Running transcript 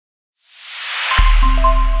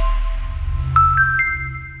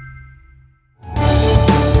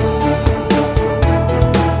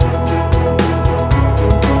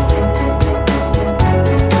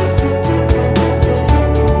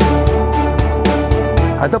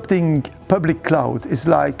Adopting public cloud is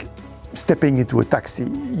like stepping into a taxi.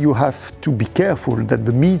 You have to be careful that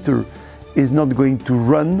the meter is not going to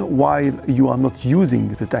run while you are not using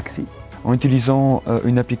the taxi. En utilisant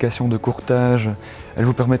une application de courtage, elle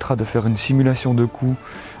vous permettra de faire une simulation de coût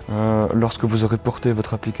lorsque vous aurez porté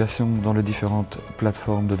votre application dans les différentes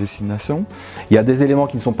plateformes de destination. Il y a des éléments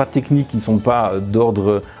qui ne sont pas techniques, qui ne sont pas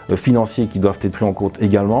d'ordre financier, qui doivent être pris en compte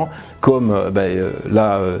également, comme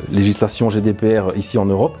la législation GDPR ici en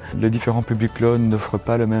Europe. Les différents public clouds n'offrent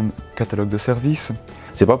pas le même catalogue de services.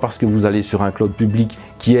 Ce n'est pas parce que vous allez sur un cloud public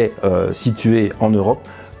qui est situé en Europe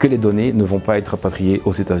que les données ne vont pas être rapatriées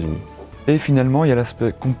aux États-Unis. Et finalement, il y a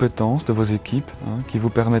l'aspect compétence de vos équipes qui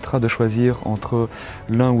vous permettra de choisir entre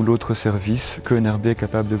l'un ou l'autre service que NRB est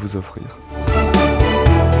capable de vous offrir.